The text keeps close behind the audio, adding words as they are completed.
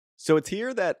So it's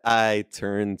here that I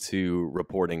turn to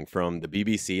reporting from the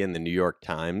BBC and the New York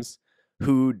Times,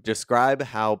 who describe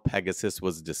how Pegasus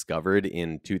was discovered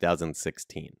in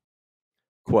 2016.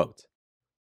 Quote: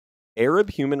 Arab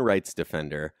human rights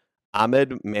defender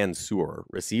Ahmed Mansour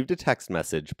received a text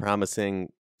message promising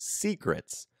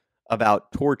secrets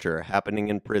about torture happening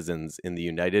in prisons in the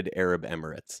United Arab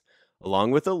Emirates,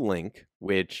 along with a link,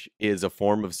 which is a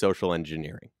form of social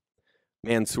engineering.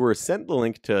 Mansour sent the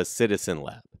link to Citizen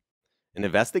Lab. An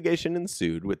investigation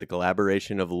ensued with the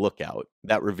collaboration of Lookout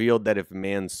that revealed that if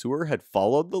Mansour had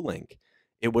followed the link,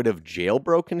 it would have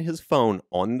jailbroken his phone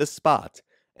on the spot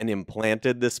and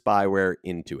implanted the spyware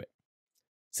into it.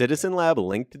 Citizen Lab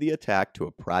linked the attack to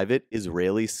a private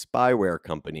Israeli spyware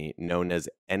company known as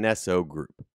NSO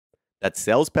Group that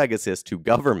sells Pegasus to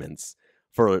governments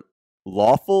for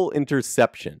lawful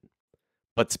interception,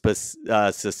 but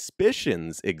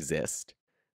suspicions exist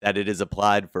that it is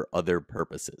applied for other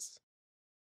purposes.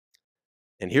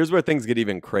 And here's where things get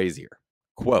even crazier.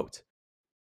 Quote: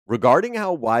 regarding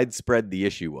how widespread the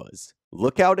issue was,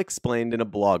 Lookout explained in a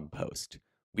blog post,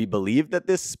 "We believe that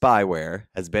this spyware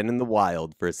has been in the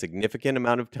wild for a significant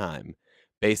amount of time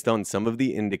based on some of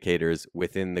the indicators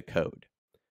within the code,"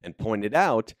 and pointed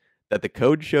out that the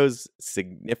code shows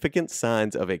significant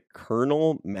signs of a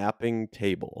kernel mapping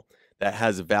table that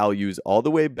has values all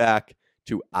the way back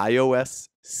to iOS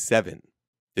 7.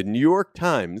 The New York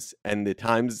Times and the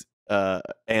Times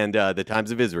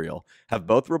of Israel have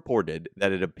both reported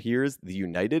that it appears the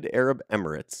United Arab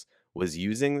Emirates was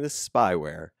using this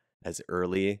spyware as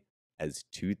early as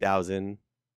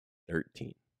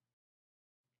 2013.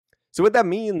 So what that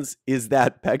means is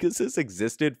that Pegasus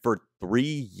existed for 3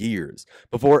 years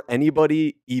before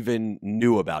anybody even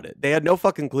knew about it. They had no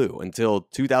fucking clue until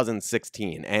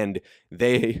 2016, and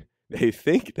they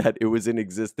think that it was in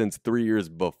existence 3 years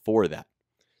before that.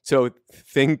 So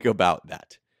think about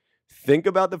that. Think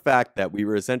about the fact that we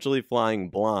were essentially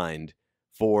flying blind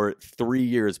for 3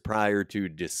 years prior to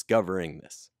discovering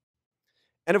this.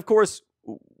 And of course,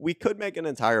 we could make an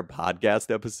entire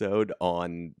podcast episode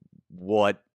on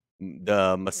what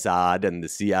the Mossad and the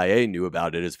CIA knew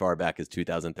about it as far back as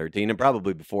 2013 and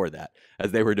probably before that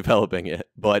as they were developing it.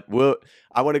 But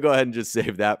I want to go ahead and just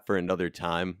save that for another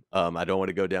time. I don't want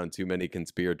to go down too many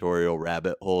conspiratorial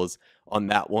rabbit holes on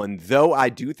that one, though I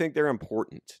do think they're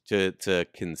important to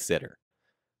consider.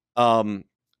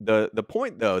 The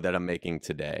point, though, that I'm making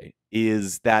today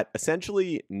is that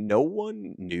essentially no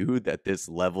one knew that this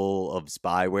level of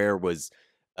spyware was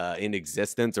in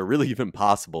existence or really even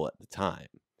possible at the time.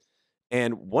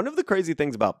 And one of the crazy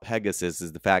things about Pegasus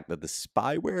is the fact that the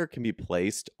spyware can be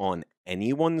placed on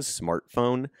anyone's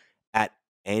smartphone at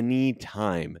any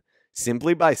time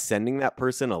simply by sending that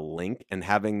person a link and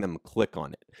having them click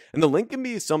on it. And the link can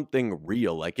be something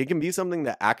real. Like it can be something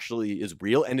that actually is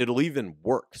real and it'll even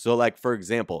work. So like, for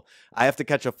example, I have to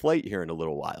catch a flight here in a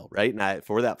little while, right? And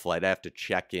for that flight, I have to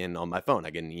check in on my phone. I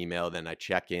get an email, then I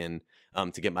check in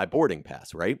to get my boarding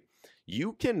pass, right?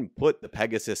 You can put the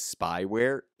Pegasus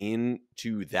spyware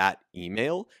into that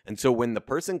email. And so when the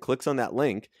person clicks on that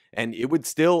link, and it would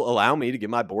still allow me to get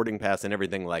my boarding pass and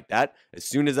everything like that, as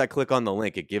soon as I click on the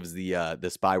link, it gives the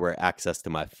spyware access to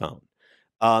my phone.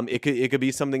 It could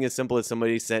be something as simple as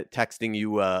somebody texting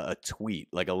you a tweet,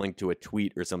 like a link to a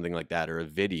tweet or something like that, or a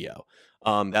video.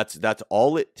 That's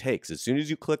all it takes. As soon as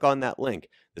you click on that link,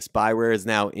 the spyware is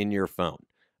now in your phone.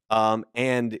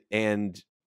 And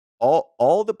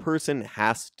all the person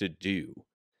has to do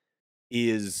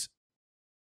is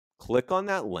click on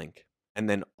that link, and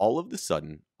then all of the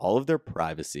sudden, all of their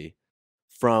privacy,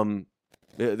 from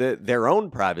their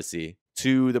own privacy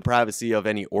to the privacy of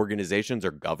any organizations or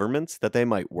governments that they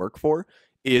might work for,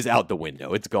 is out the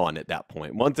window. It's gone at that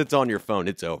point. Once it's on your phone,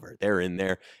 it's over. They're in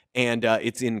there, and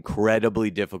it's incredibly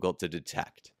difficult to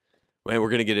detect. Well, we're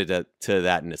going to get to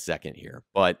that in a second here,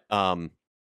 but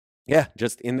yeah,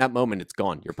 just in that moment, it's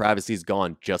gone. Your privacy is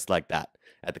gone just like that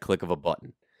at the click of a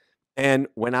button. And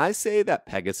when I say that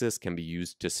Pegasus can be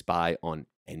used to spy on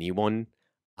anyone,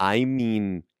 I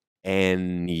mean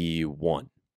anyone.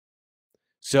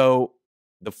 So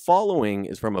the following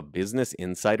is from a Business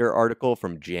Insider article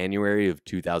from January of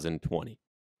 2020.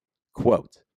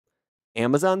 Quote: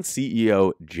 Amazon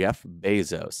CEO Jeff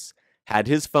Bezos had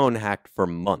his phone hacked for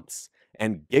months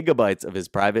and gigabytes of his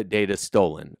private data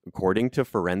stolen, according to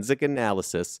forensic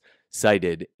analysis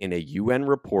cited in a UN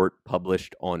report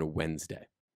published on Wednesday.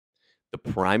 The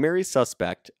primary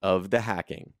suspect of the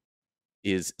hacking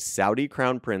is Saudi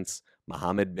Crown Prince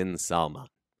Mohammed bin Salman,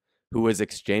 who was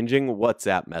exchanging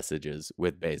WhatsApp messages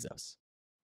with Bezos.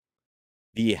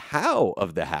 The how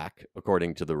of the hack,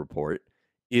 according to the report,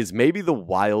 is maybe the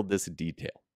wildest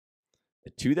detail. A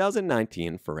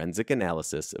 2019 forensic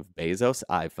analysis of Bezos'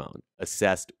 iPhone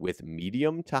assessed with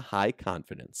medium to high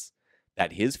confidence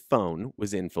that his phone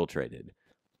was infiltrated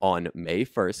on May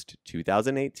 1st,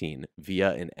 2018,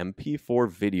 via an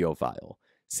MP4 video file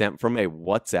sent from a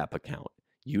WhatsApp account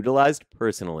utilized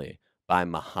personally by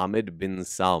Mohammed bin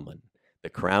Salman, the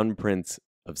Crown Prince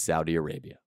of Saudi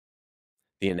Arabia.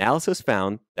 The analysis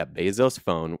found that Bezos'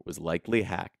 phone was likely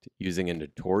hacked using a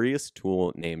notorious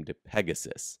tool named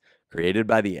Pegasus, created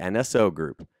by the NSO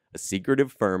Group, a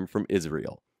secretive firm from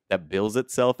Israel that bills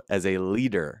itself as a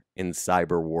leader in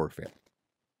cyber warfare.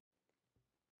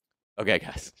 Okay,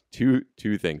 guys, two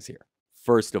things here.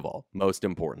 First of all, most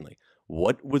importantly,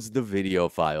 what was the video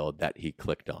file that he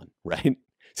clicked on, right?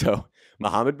 So,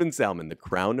 Mohammed bin Salman, the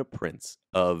crown prince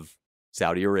of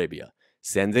Saudi Arabia,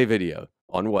 sends a video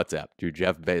on WhatsApp to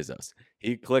Jeff Bezos.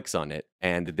 He clicks on it,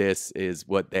 and this is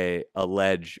what they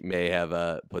allege may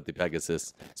have put the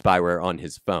Pegasus spyware on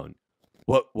his phone.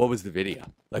 What was the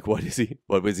video? Like, what was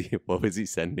he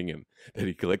sending him that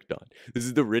he clicked on? This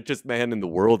is the richest man in the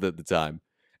world at the time,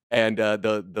 and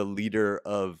the leader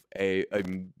of a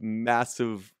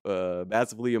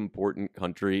massively important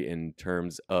country in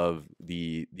terms of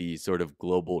the sort of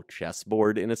global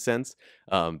chessboard, in a sense.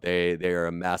 They are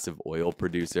a massive oil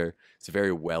producer. It's a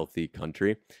very wealthy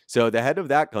country. So the head of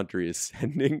that country is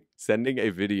sending a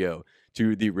video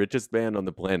to the richest man on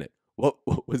the planet. What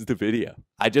was the video?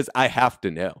 I have to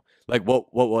know. Like,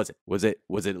 what was it?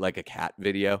 Was it like a cat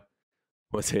video?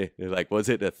 Was it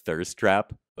a thirst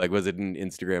trap? Like, was it an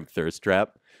Instagram thirst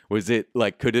trap? Was it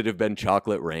like, could it have been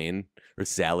chocolate rain or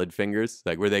salad fingers?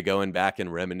 Like, were they going back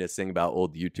and reminiscing about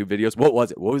old YouTube videos? What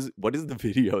was it? What is the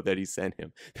video that he sent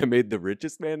him that made the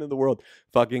richest man in the world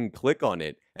fucking click on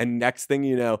it? And next thing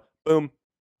you know, boom,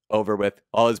 over with.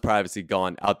 All his privacy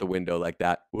gone out the window like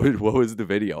that. What was the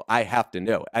video? I have to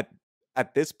know.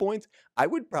 At this point, I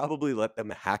would probably let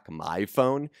them hack my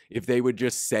phone if they would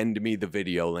just send me the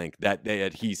video link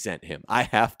that he sent him. I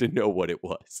have to know what it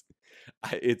was.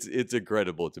 It's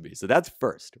incredible to me. So that's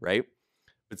first, right?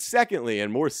 But secondly,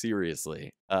 and more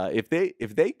seriously, if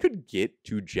they could get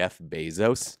to Jeff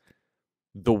Bezos,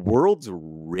 the world's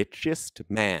richest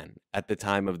man at the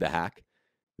time of the hack,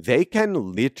 they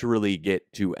can literally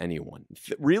get to anyone.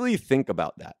 Really think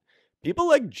about that. People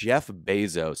like Jeff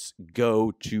Bezos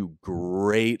go to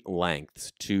great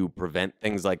lengths to prevent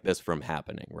things like this from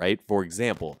happening, right? For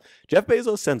example, Jeff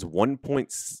Bezos spends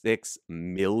 $1.6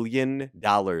 million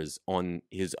on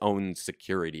his own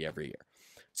security every year.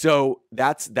 So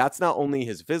that's not only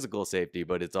his physical safety,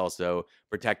 but it's also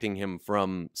protecting him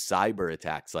from cyber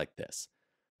attacks like this.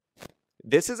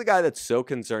 This is a guy that's so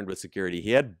concerned with security.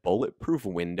 He had bulletproof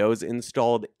windows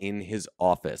installed in his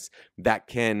office that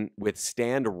can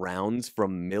withstand rounds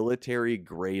from military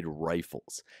grade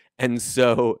rifles. And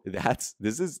so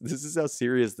this is how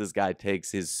serious this guy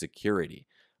takes his security.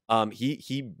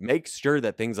 He makes sure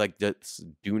that things like this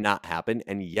do not happen,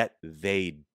 and yet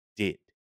they did.